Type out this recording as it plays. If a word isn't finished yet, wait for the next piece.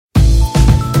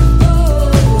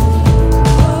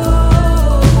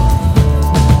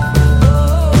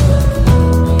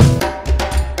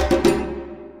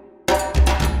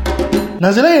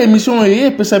Nazela émission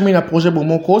et pesami na projet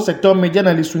Moko secteur média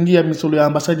na lisungi ya misolo ya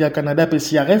ambassade ya Canada pe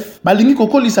CRF balingi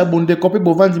kokolisa bonde kope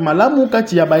bovandi malamu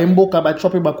kati ya baemboka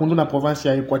bachope bakundo na province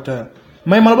ya Équateur.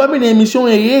 Mais maloba na émission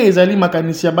et ezali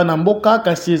makanisi ya bana mboka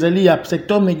kasi ezali ya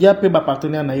secteur média pe ba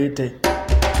partenaire na yete.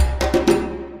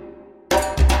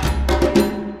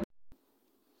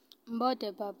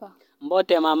 Mbote papa.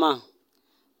 Mbote mama.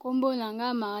 Kombo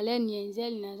nanga Marlène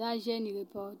Yenzel naza jeune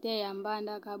reporter ya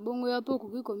Mbandaka bongo yopo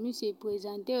kuki komi se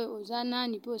présenter ozana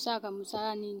ni po saka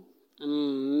musala nini.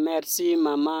 Merci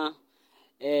mama.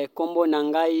 Kombo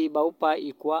nangai baupa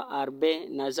ikwa arbe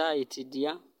naza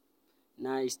étudiant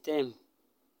na STEM.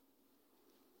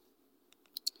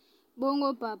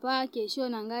 Bongo papa question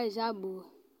nanga ezabo.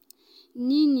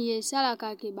 Nini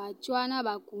esalaka ke batwana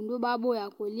bakundo babo ya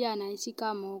kolia na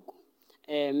esika moko.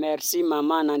 Merci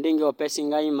mama na ndenge opesi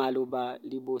ngai maloba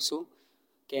liboso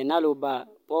ke naloba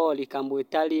po likambo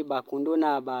etali bakundo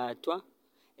na batwa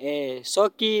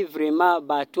soki vraiment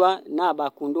batwa na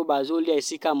bakundo bazolia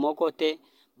esika moko te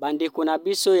bandeko na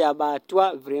biso ya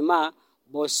batwa vraiment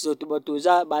bosoto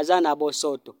botuza baza na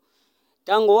bosoto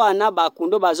tango wana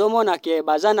bakundo bazomona ke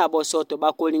baza na bosoto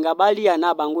bakolinga balia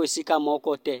na bango esika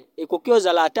moko te ekoki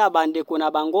ozala ata bandeko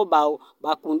na bango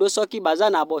bakundo soki baza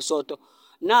na bosoto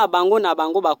na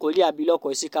bango bakolia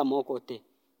biloko esika moko te.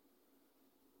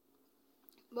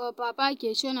 Bo papa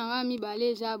question nanga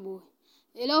mibale zabo.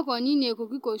 Eloko nini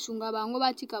ekoki kosunga bango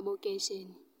batika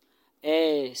bokeseni?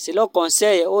 C'est le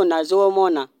conseil o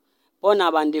nazomona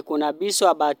pona bandeko na biso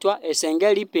abatwa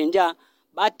esengeli penja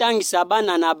batangisa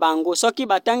bana na bango soki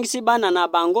batangisi bana na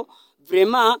bango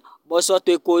vraiment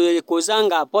bosoto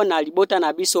ekozanga pona libota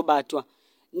na biso batwa.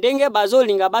 Ndenge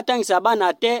bazolinga batangisa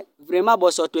bana te vraiment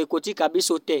bosoto ekotika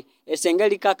biso te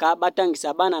esengeli kaka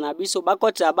batangisa bana na biso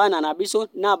bakotisa bana na biso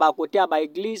na bakote ya ba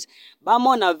église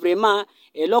bamona vraiment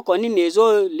eloko nini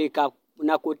ezoleka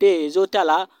na kote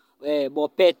ezotala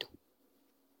bopeto.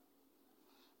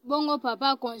 Bongo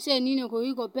papa conseil nini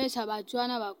koki kopesa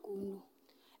batwana bakundo?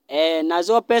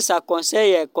 Nazopesa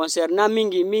conseil concernant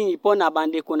mingi pona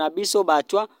bandeko na biso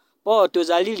batwa po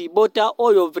tozali libota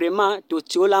oyo vraiment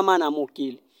totiolama na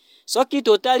mokili. Soki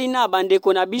totali na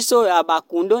bandeko na biso ya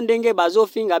bakundo ndenge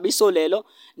bazofinga biso lelo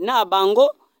na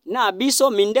bango na biso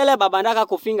mindele babandaka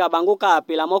kofinga bango ka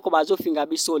apela moko bazofinga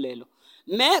biso lelo.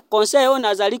 Mais conseil o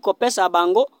nazali kopesa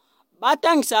bango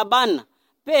batangisa bana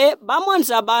pe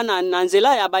bamonisa bana na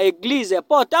nzela ya ba église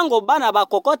po tango bana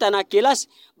bakokota na kelasi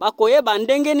bakoyeba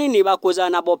ndenge nini bakoza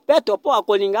na bopeto po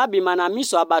akolinga bima na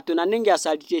miso ya bato na ndenge ya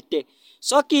salite te.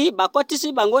 Soki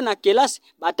bakotisi bango na kelasi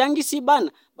batangisi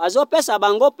bana bazopesa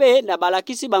bango pe na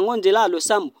balakisi bango nzela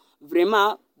losambo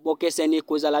vraiment bokeseni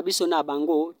kozala biso na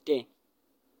bango te.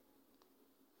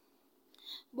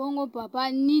 Bongo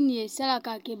papa nini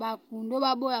esalaka ke bakundo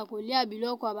baboya kolia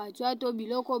biloko ya batwa to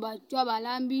biloko batwa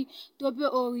balambi to pe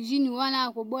origine wana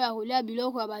akoboya kolia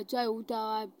biloko ya batwa euta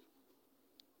wapi?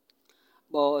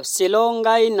 Bo selon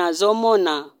ngai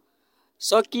nazomona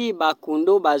soki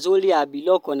bakundo bazolia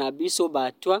biloko na biso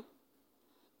batwa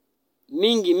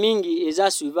mingi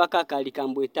eza suiva kaka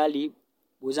likambo etali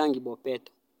bozangi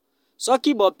bopeto.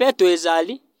 Soki bopeto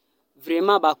ezali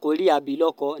vraiment bakolia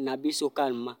biloko na biso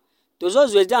kalma.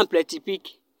 Tozozwe exemple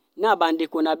typique na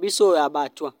bandeko na biso ya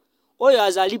batwa oyo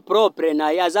azali propre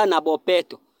na yaza na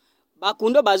bopeto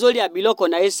bakundo bazolia biloko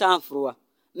na ye sans froid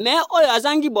mais oyo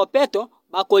azangi bopeto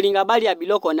bakolinga balia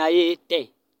biloko na ye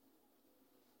te.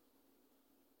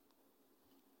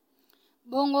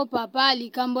 Bongo papa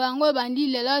likambo yango ebandi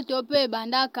lelo to pe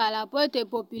ebanda kala po ete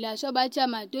population batia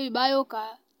matoi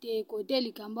bayoka te kote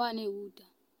likambo wana euta.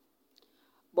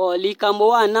 Bo likambo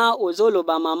wana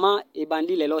ozoloba mama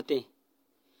ebandi lelo te.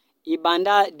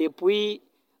 Ibanda depuis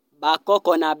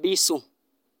bakoko na biso.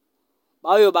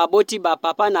 Bayo baboti ba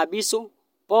papa na biso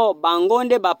po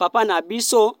bangonde ba papa na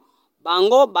biso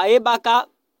bango baebaka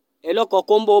eloko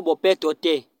kombo bopeto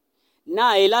te.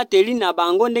 Na elateli na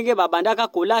bango ndenge babandaka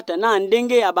kolata na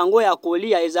ndenge ya bango ya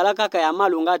kolia ezalaka kaka ya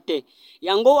malunga te.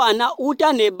 Yango wana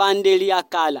uta ne bandeli ya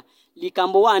kala.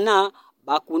 Likambo wana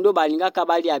bakundo balingaka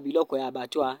balia biloko ya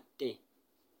batwa te.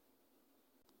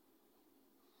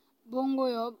 Bongo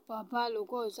yo papa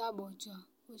loko oza botwa.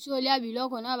 Ozolia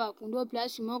biloko na bakundo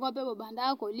place moko pe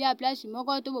bobanda kolia place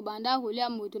moko to bobanda kolia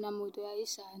moto na moto ya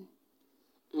isana.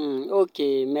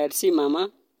 OK, merci mama.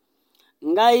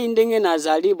 Ngai ndenge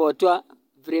nazali botwa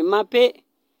vraiment pe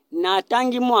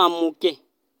natangi mwa muke.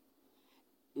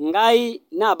 Ngai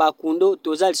na bakundo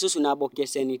tozali susu na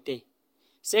bokeseni te.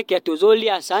 Seke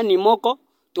tozolia sani moko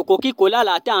tokoki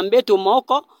kolala ata mbeto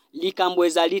moko likambo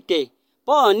ezali te.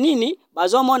 Po nini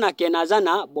bazomona ke naza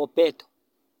na bopeto.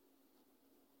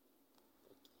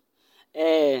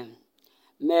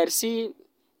 merci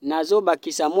nazo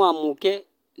bakisa mwa muke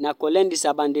na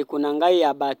kolendisa bandeko na ngai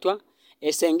ya batwa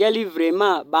esengeli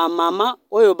vraiment ba mama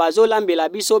oyo bazolambela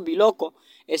biso biloko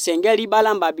esengeli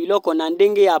balamba biloko na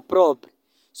ndenge ya propre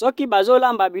soki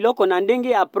bazolamba biloko na ndenge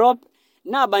ya propre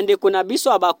na bandeko na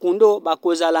biso abakundo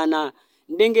bakozala na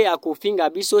ndenge ya kofinga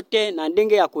biso te na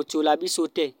ndenge ya kotiola biso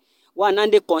te wana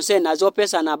nde conseil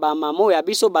nazopesa na ba mama oyo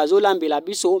biso bazolambela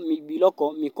biso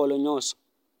biloko mikolo nyonso.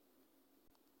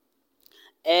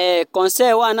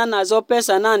 Conseil wana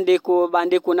nazopesa na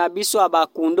bandeko na biso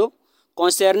abakundo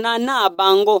concernant na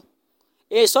bango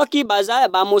soki baza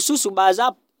bamosusu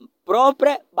baza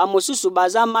propre bamosusu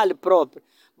baza mal propre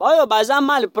baoyo baza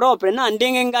mal propre na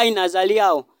ndenge ngai nazali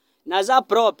awo naza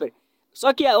propre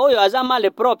soki oyo aza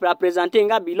mal propre apresente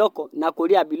nga biloko na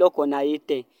kolia biloko na ye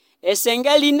te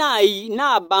esengeli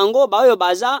na bango baoyo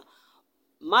baza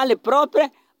mal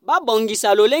propre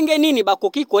babongisa lolenge nini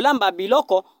bakoki kolamba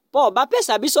biloko po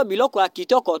bapesa biso biloko ya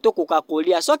kitoko tokoka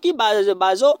kolia soki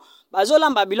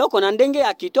bazolamba biloko na ndenge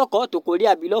ya kitoko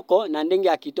tokolia biloko na ndenge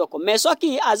ya kitoko mais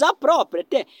soki aza propre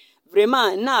te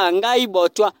vraiment na ngai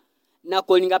botwa na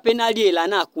kolinga pe naliela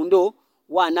na kundo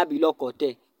wana biloko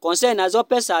te conseil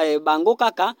nazopesa bango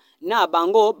kaka na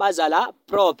bango bazala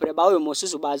propre baoyo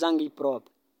mosusu bazangi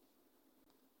propre.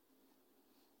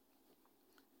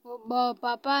 Bo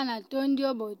papa na tondi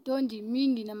botondi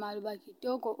mingi na maloba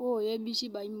kitoko oyebishi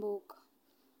baimboka.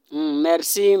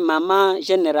 Merci mama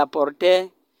jeune rapporteur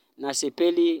na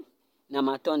sepeli na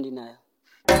matondi na yo.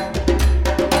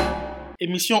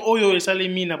 Emission oyo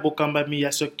esalemi na bokambami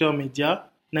ya Secteur Media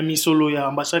na misolo ya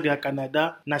ambassade ya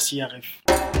Canada na CRF.